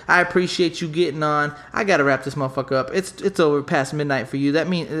agenda. I appreciate you getting on. I gotta wrap this motherfucker up. It's over past midnight for you. That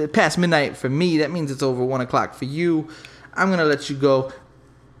means past midnight for me. That means it's over 1 o'clock for you. I'm gonna let you go.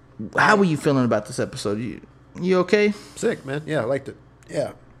 How were you feeling about this episode? You okay? Sick, man. Yeah, I liked it. Yeah,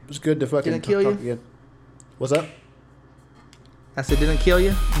 it was good to fucking Didn't kill talk you? again. What's up? I said, didn't kill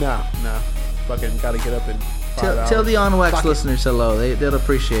you. Nah. Fucking gotta get up and Tell the On Wax Fuck it. listeners hello. They'll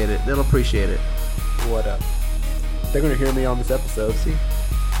appreciate it. They'll appreciate it. What up? They're gonna hear me on this episode. See.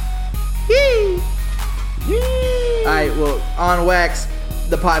 Yee! All right, well, On Wax,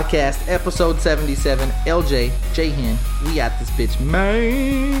 the podcast, episode 77. LJ, J-Hen, we got this bitch,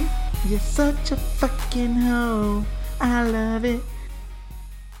 man. You're such a fucking hoe. I love it.